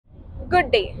Good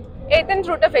day, 8th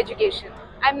root of education.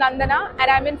 I'm Nandana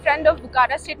and I'm in front of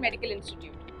Bukhara State Medical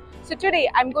Institute. So today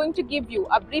I'm going to give you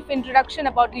a brief introduction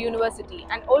about the university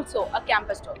and also a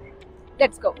campus tour.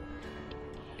 Let's go.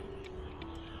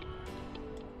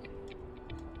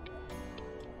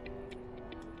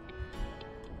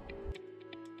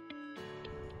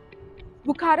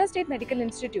 Bukhara State Medical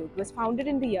Institute was founded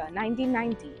in the year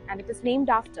 1990 and it is named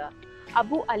after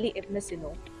𝗶𝗏𝗡 ibn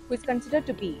Sino, who is considered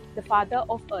to be the father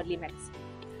of early medicine.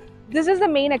 This is the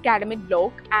main academic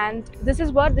block and this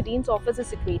is where the Dean's office is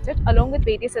situated along with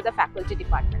various other faculty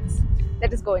departments.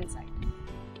 Let us go inside.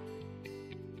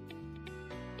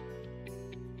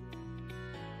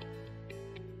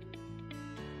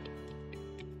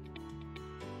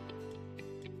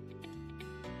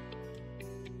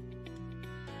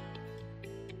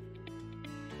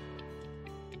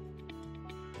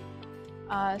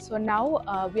 So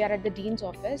now we are at the Dean's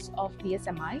office of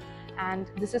BSMI, and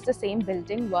this is the same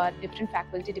building where different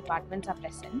faculty departments are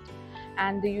present,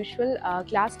 and the usual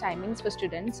class timings for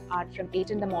students are from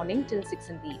 8 in the morning till 6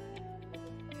 in the evening.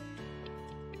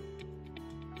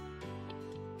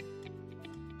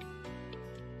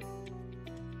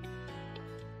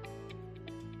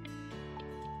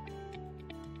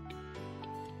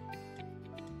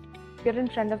 We are in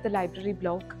front of the library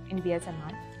block in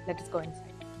BSMI. Let us go inside.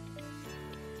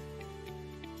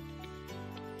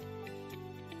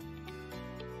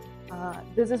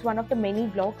 This is one of the many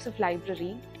blocks of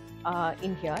library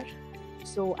in here.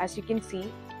 So as you can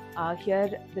see,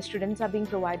 here the students are being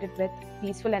provided with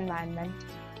peaceful environment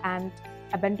and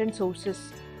abundant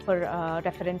sources for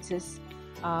references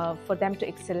for them to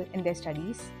excel in their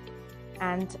studies.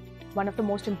 And one of the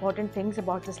most important things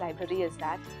about this library is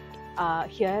that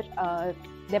here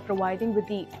they're providing with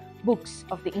the books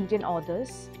of the Indian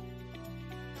authors.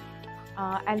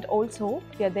 And also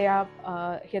here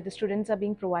the students are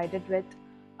being provided with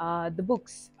the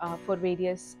books for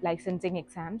various licensing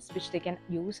exams which they can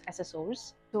use as a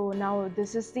source. So now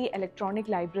this is the electronic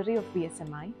library of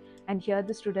BSMI, and here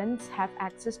the students have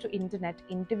access to internet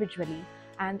individually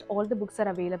and all the books are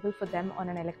available for them on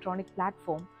an electronic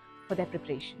platform for their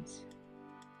preparations.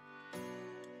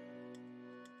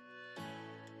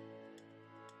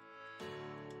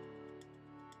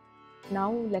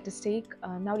 Now let us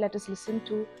listen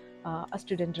to a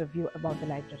student review about the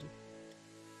library.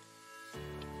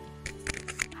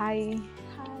 Hi.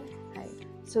 Hi.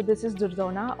 So this is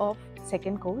Durdona of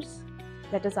second course.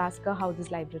 Let us ask her how this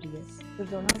library is.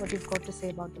 Durdona, what you've got to say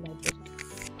about the library?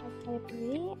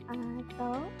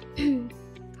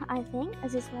 I think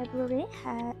this library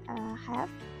have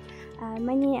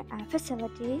many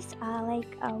facilities.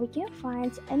 We can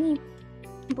find any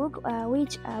book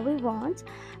which we want,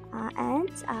 and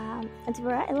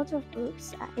there are a lot of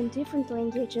books in different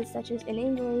languages, such as in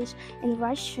English, in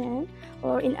Russian,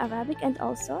 or in Arabic, and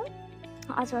also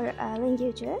other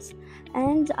languages.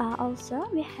 And also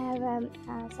we have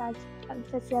such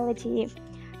facility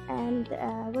and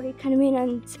very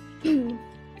convenient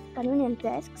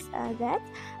desks that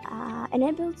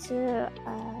enable to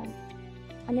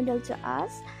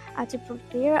us to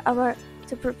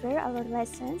prepare our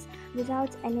lessons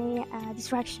without any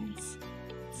distractions.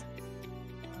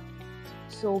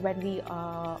 So when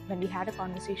we had a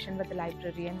conversation with the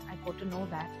librarian, I got to know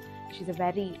that she's a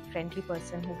very friendly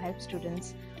person who helps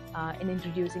students in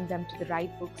introducing them to the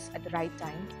right books at the right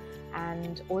time.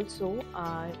 And also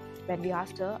when we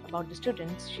asked her about the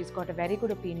students, she's got a very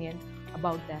good opinion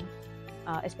about them,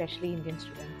 especially Indian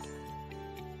students.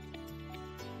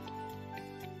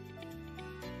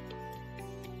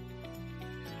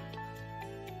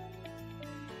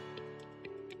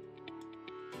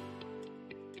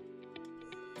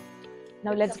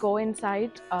 Now let's go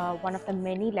inside one of the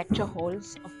many lecture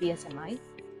halls of BSMI.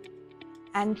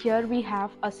 And here we have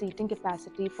a seating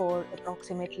capacity for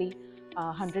approximately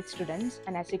 100 students.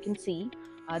 And as you can see,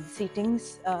 the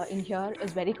seatings in here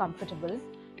is very comfortable.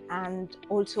 And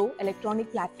also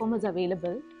electronic platform is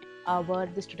available where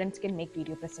the students can make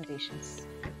video presentations.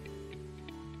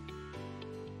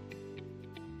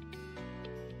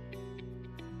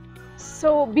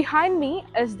 So behind me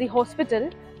is the hospital,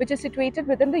 which is situated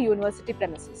within the university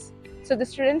premises. So the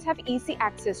students have easy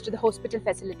access to the hospital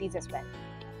facilities as well.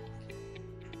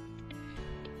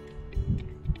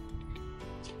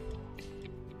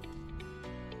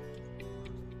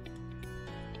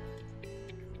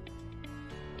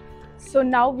 So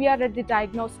now we are at the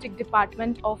diagnostic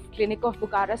department of Clinic of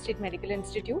Bukhara State Medical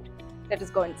Institute. Let us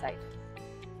go inside.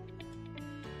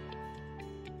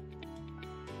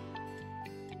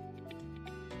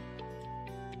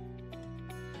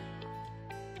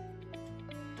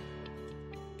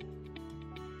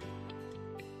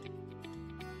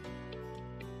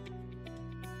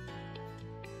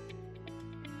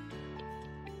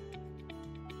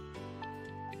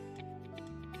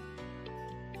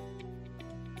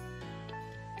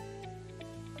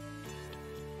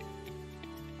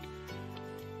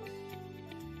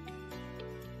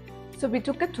 So we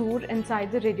took a tour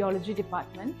inside the radiology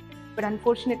department, but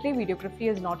unfortunately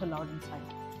videography is not allowed inside.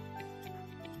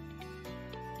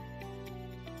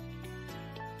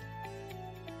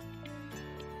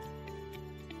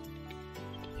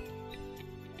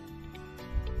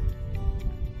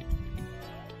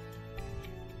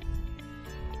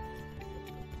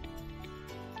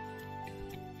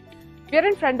 We are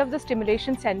in front of the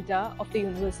stimulation center of the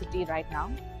university right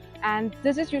now, and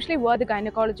this is usually where the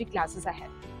gynecology classes are held.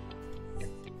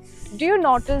 Do you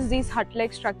notice these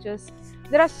hut-like structures?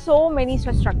 There are so many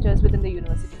such structures within the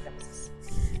university premises.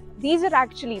 These are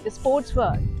actually the sports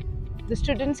where the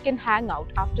students can hang out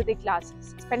after their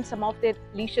classes, spend some of their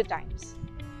leisure times.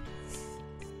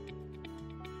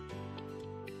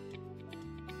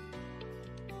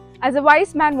 As a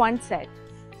wise man once said,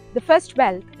 the first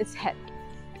wealth is health.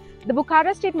 The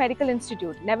Bukhara State Medical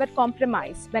Institute never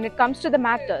compromised when it comes to the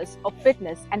matters of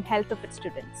fitness and health of its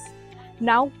students.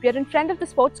 Now, we are in front of the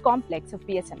sports complex of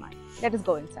BSMI. Let us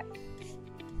go inside.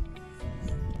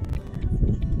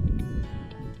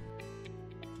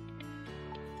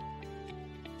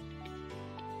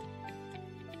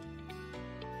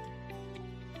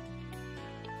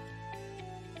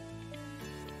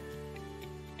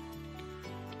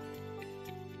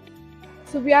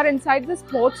 So we are inside the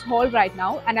sports hall right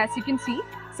now, and as you can see,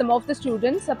 some of the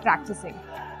students are practicing.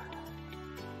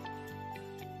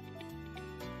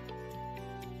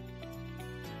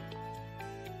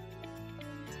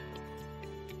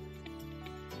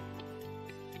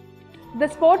 The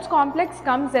sports complex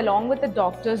comes along with a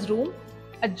doctor's room,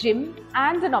 a gym,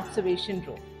 and an observation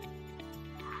room.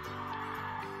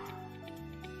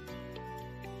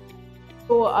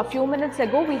 So a few minutes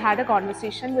ago, we had a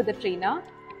conversation with the trainer,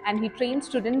 and he trains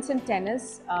students in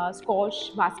tennis, squash,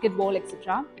 basketball,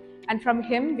 etc. And from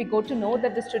him, we got to know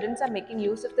that the students are making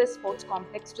use of this sports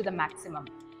complex to the maximum.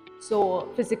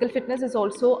 So physical fitness is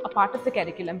also a part of the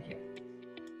curriculum here.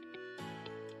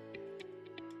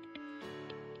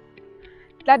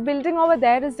 That building over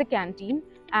there is the canteen,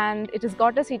 and it has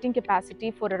got a seating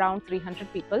capacity for around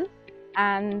 300 people.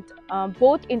 And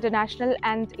both international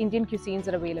and Indian cuisines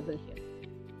are available here.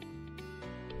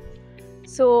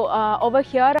 So over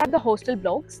here are the hostel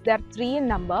blocks. There are 3 in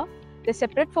number. They're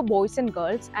separate for boys and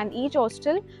girls, and each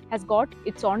hostel has got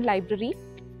its own library.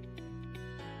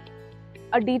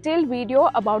 A detailed video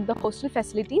about the hostel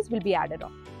facilities will be added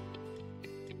on.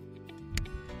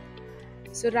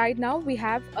 So right now we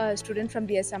have a student from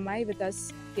BSMI with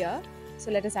us here.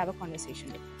 So let us have a conversation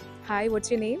with him. Hi,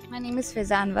 what's your name? My name is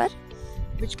Fizanwar.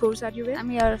 Which course are you in? I'm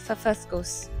here for first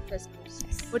course. First course.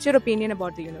 Yes. What's your opinion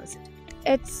about the university?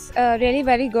 It's really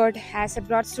very good. As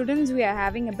abroad students, we are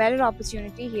having a better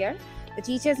opportunity here. The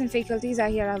teachers and faculties are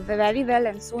here are very well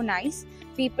and so nice.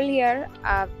 People here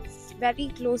are very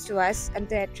close to us, and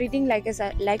they're treating like us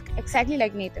exactly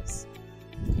like natives.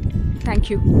 Thank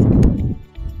you.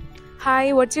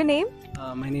 Hi, what's your name?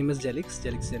 My name is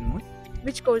𝗍𝐿𝐼𝐶.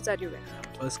 Which course are you in?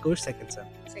 First course, second sem.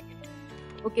 Second.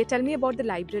 Okay, tell me about the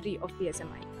library of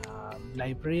BSMI.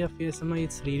 Library of BSMI,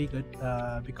 it's really good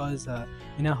because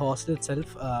in a hostel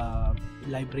itself,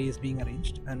 library is being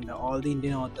arranged, and all the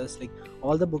Indian authors, like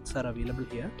all the books are available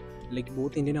here, like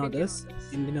both Indian authors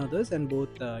and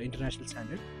both international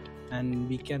standard. And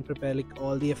we can prepare like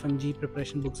all the FMG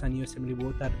preparation books and USMLE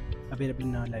both are available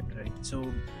in our library. So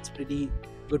it's pretty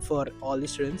good for all the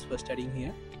students who are studying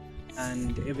here,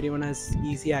 and everyone has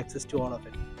easy access to all of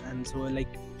it. And so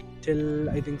like till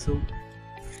I think so.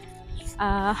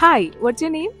 Hi, what's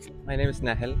your name? My name is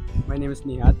Nahel. My name is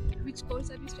Nihat. Which course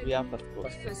are you studying? We are first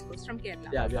course. First course from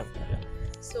Kerala. Yeah, we are.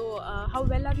 So how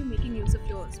well are you making use of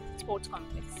your sports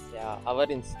complex? Yeah, our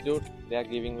institute, they are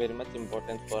giving very much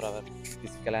importance for our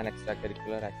physical and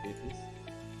extracurricular activities.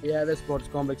 We have a sports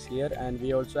complex here, and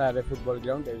we also have a football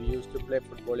ground. We used to play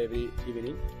football every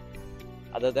evening.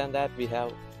 Other than that, we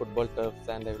have football turfs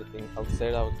and everything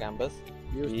outside our campus.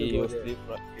 We usually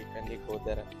frequently go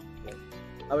there and play.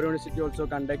 Our university also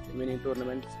conduct many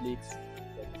tournaments, leagues.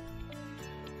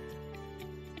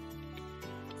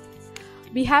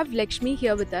 We have Lakshmi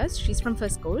here with us. She's from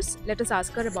first course. Let us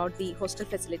ask her about the hostel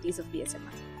facilities of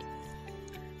BSMI.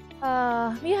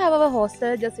 We have our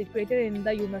hostel just situated in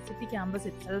the university campus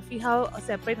itself. We have a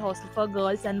separate hostel for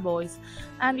girls and boys,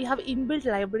 and we have inbuilt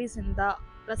libraries in the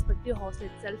respective hostel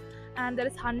itself, and there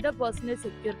is 100%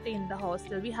 security in the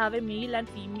hostel. We have a male and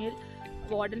female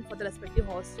warden for the respective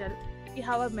hostel. We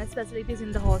have our mess facilities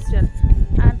in the hostel,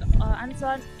 and so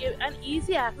on, and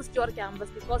easy access to our campus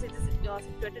because it is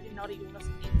situated in our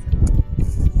university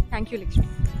itself. Thank you, Lakshmi.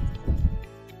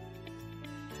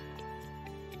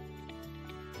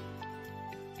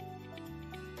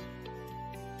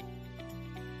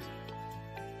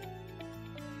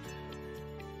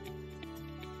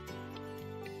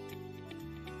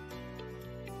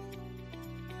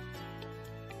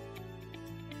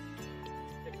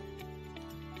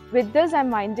 With this, I'm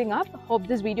winding up. Hope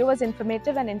this video was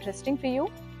informative and interesting for you.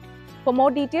 For more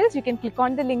details, you can click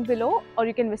on the link below or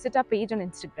you can visit our page on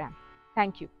Instagram.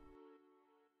 Thank you.